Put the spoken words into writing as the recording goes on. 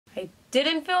I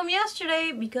didn't film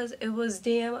yesterday because it was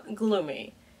damn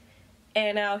gloomy.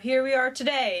 And now here we are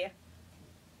today,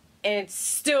 and it's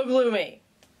still gloomy.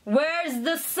 Where's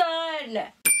the sun?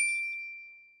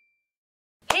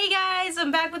 Hey guys,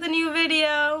 I'm back with a new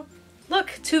video.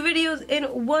 Look, 2 videos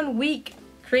in 1 week.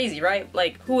 Crazy, right?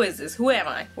 Like, who is this? Who am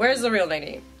I? Where's the real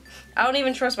Nadine? I don't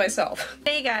even trust myself.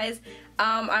 Hey guys,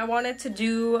 I wanted to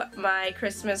do my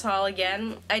Christmas haul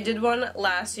again. I did one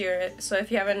last year, so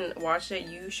if you haven't watched it,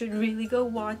 you should really go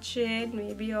watch it.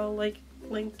 Maybe I'll like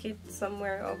link it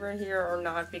somewhere over here or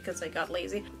not because I got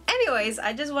lazy. Anyways,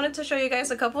 I just wanted to show you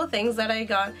guys a couple of things that I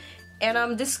got.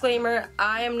 And disclaimer,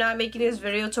 I am not making this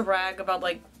video to brag about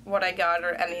like what I got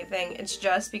or anything. It's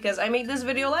just because I made this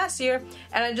video last year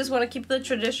and I just want to keep the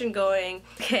tradition going.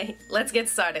 Okay, let's get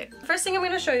started. First thing I'm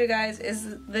going to show you guys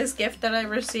is this gift that I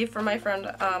received from my friend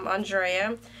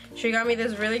Andrea. She got me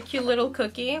this really cute little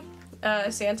cookie,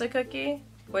 Santa cookie,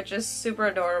 which is super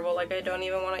adorable. Like, I don't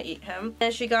even want to eat him.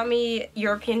 And she got me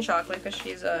European chocolate because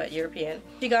she's European.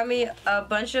 She got me a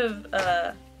bunch of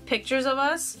pictures of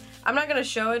us. I'm not going to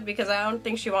show it because I don't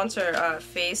think she wants her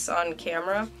face on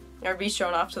camera or be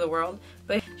shown off to the world.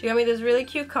 But she got me this really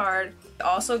cute card.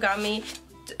 Also got me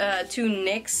 2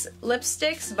 NYX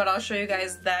lipsticks, but I'll show you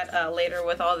guys that later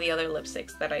with all the other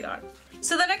lipsticks that I got.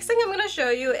 So the next thing I'm going to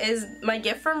show you is my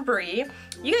gift from Brie.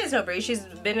 You guys know Brie, she's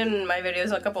been in my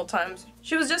videos a couple times.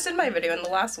 She was just in my video in the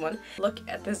last one. Look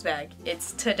at this bag,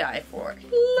 it's to die for.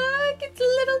 Look, it's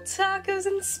little tacos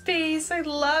in space, I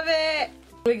love it.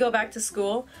 When we go back to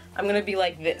school, I'm going to be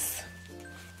like this.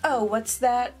 Oh, what's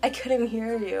that? I couldn't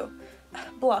hear you.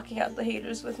 Blocking out the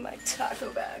haters with my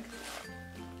taco bag.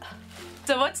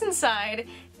 So what's inside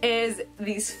is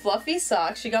these fluffy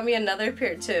socks. She got me another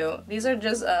pair too. These are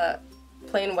just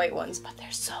plain white ones, but they're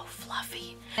so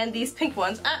fluffy. And these pink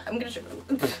ones, I'm gonna show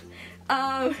you.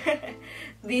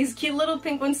 These cute little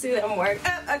pink ones too that I'm wearing.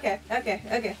 Okay.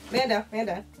 Man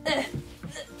down.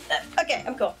 Okay,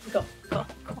 I'm cool. Cool.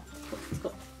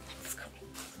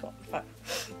 Fine.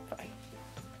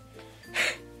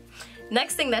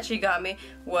 Next thing that she got me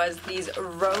was these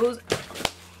rose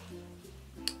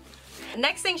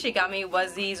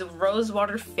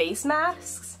water face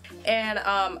masks. And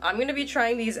I'm gonna be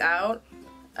trying these out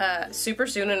super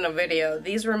soon in a video.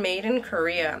 These were made in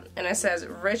Korea, and it says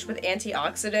rich with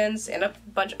antioxidants and a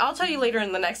bunch. I'll tell you later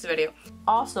in the next video.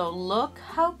 Also, look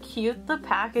how cute the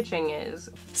packaging is.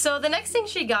 So the next thing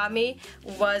she got me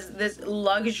was this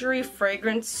luxury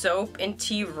fragrance soap in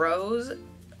tea rose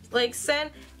like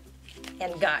scent.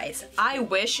 And guys, I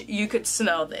wish you could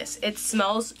smell this. It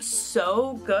smells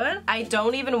so good. I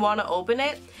don't even want to open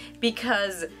it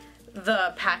because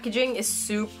the packaging is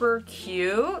super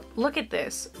cute. Look at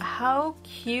this. How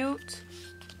cute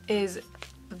is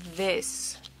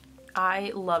this?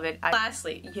 I love it.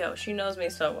 Lastly, yo, she knows me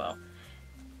so well.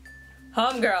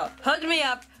 Homegirl hooked me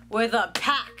up with a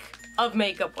pack of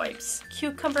makeup wipes.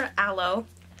 Cucumber aloe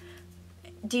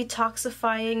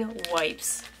detoxifying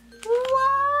wipes.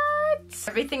 What?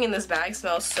 Everything in this bag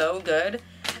smells so good.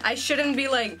 I shouldn't be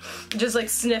like just like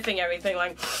sniffing everything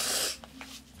like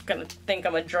gonna think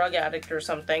I'm a drug addict or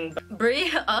something. But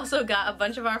Brie also got a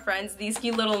bunch of our friends these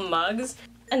cute little mugs.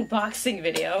 Unboxing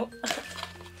video.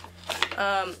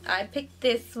 I picked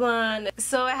this one.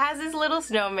 So it has this little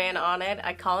snowman on it.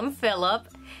 I call him Philip.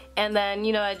 And then,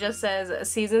 you know, it just says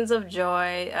Seasons of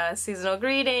Joy, Seasonal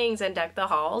Greetings, and Deck the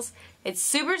Halls. It's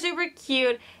super, super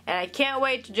cute, and I can't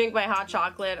wait to drink my hot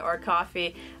chocolate or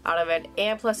coffee out of it.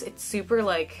 And plus, it's super,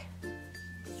 like,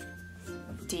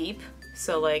 deep.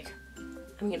 So, like,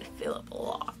 I'm gonna fill up a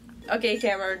lot. Okay,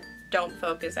 camera, don't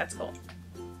focus. That's cool.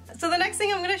 So the next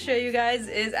thing I'm gonna show you guys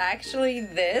is actually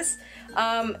this.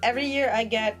 Every year I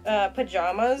get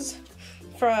pajamas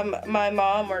from my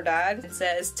mom or dad. It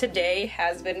says today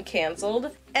has been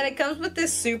canceled, and it comes with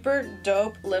this super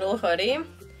dope little hoodie.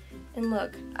 And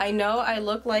look, I know I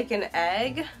look like an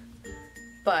egg,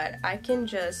 but I can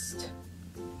just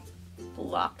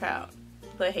block out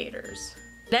the haters.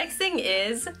 Next thing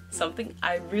is something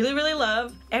I really, really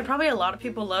love, and probably a lot of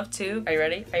people love too. Are you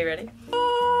ready? Are you ready?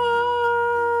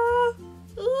 Oh,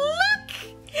 look!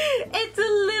 It's a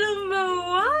little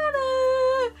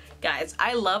Moana! Guys,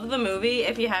 I love the movie.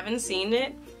 If you haven't seen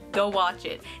it, go watch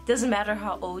it. Doesn't matter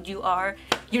how old you are,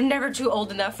 you're never too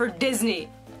old enough for Disney,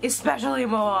 especially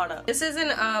Moana. This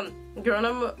isn't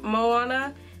grown-up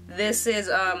Moana. This is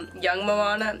young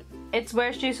Moana. It's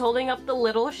where she's holding up the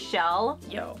little shell.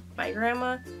 Yo, my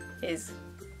grandma is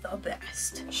the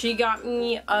best. She got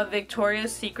me a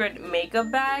Victoria's Secret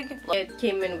makeup bag. It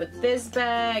came in with this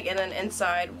bag, and then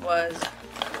inside was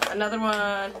another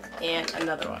one and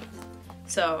another one.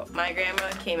 So my grandma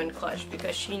came in clutch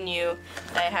because she knew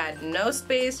that I had no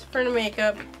space for the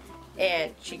makeup,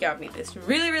 and she got me this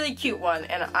really cute one,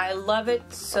 and I love it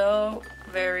so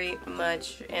very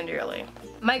much and dearly.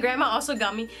 My grandma also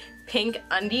got me pink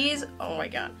undies. Oh my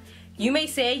god. You may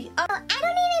say, oh, I don't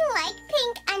even like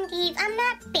pink undies. I'm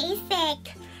not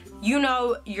basic. You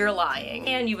know you're lying,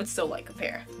 and you would still like a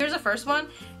pair. Here's the first one.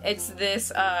 It's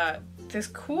this this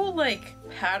cool like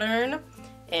pattern,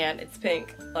 and it's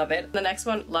pink. Love it. The next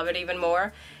one, love it even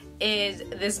more, is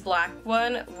this black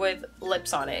one with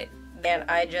lips on it, and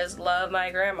I just love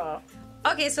my grandma.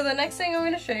 Okay, so the next thing I'm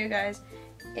going to show you guys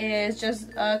is just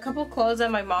a couple clothes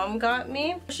that my mom got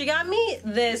me. She got me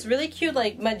this really cute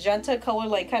like magenta color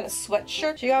like kind of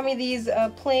sweatshirt. She got me these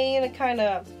plain kind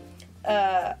of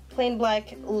plain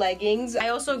black leggings. I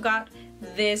also got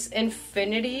this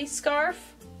infinity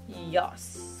scarf.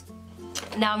 Yes.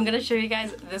 Now I'm gonna show you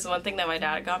guys this one thing that my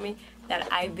dad got me that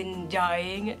I've been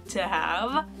dying to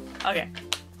have. Okay.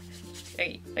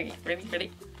 Okay,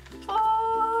 ready?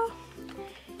 Oh,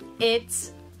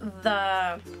 it's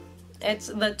the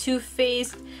Too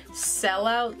Faced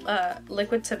Sellout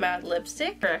Liquid to Matte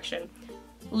Lipstick. Correction.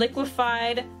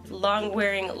 Liquefied long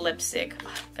wearing lipstick.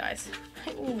 Oh, guys,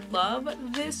 I love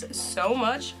this so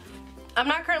much. I'm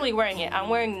not currently wearing it. I'm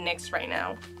wearing NYX right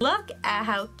now. Look at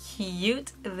how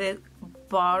cute this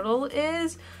bottle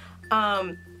is.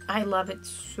 I love it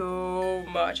so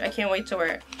much. I can't wait to wear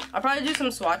it. I'll probably do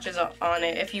some swatches on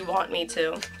it if you want me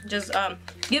to. Just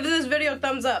give this video a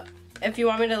thumbs up if you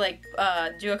want me to like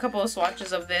do a couple of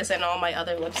swatches of this and all my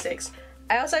other lipsticks.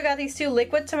 I also got these two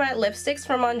liquid to matte lipsticks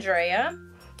from Andrea.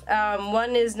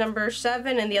 One is number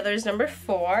 7 and the other is number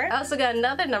 4. I also got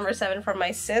another number 7 from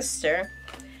my sister.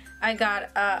 I got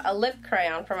a lip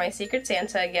crayon from my Secret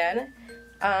Santa again.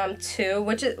 2,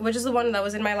 which is the one that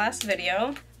was in my last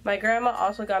video. My grandma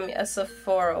also got me a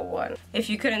Sephora one.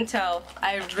 If you couldn't tell,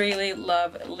 I really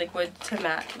love liquid to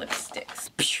matte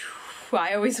lipsticks.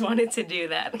 I always wanted to do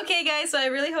that. Okay guys, so I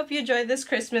really hope you enjoyed this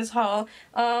Christmas haul,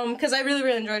 because I really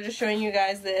enjoyed just showing you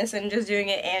guys this and just doing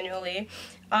it annually.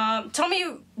 Tell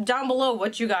me down below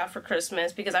what you got for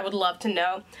Christmas, because I would love to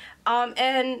know.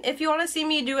 And if you want to see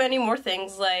me do any more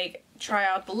things like try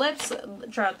out the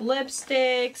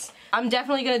lipsticks, I'm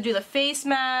definitely going to do the face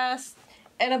mask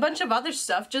and a bunch of other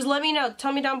stuff. Just let me know.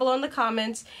 Tell me down below in the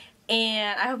comments.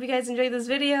 And I hope you guys enjoyed this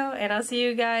video, and I'll see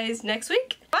you guys next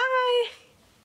week.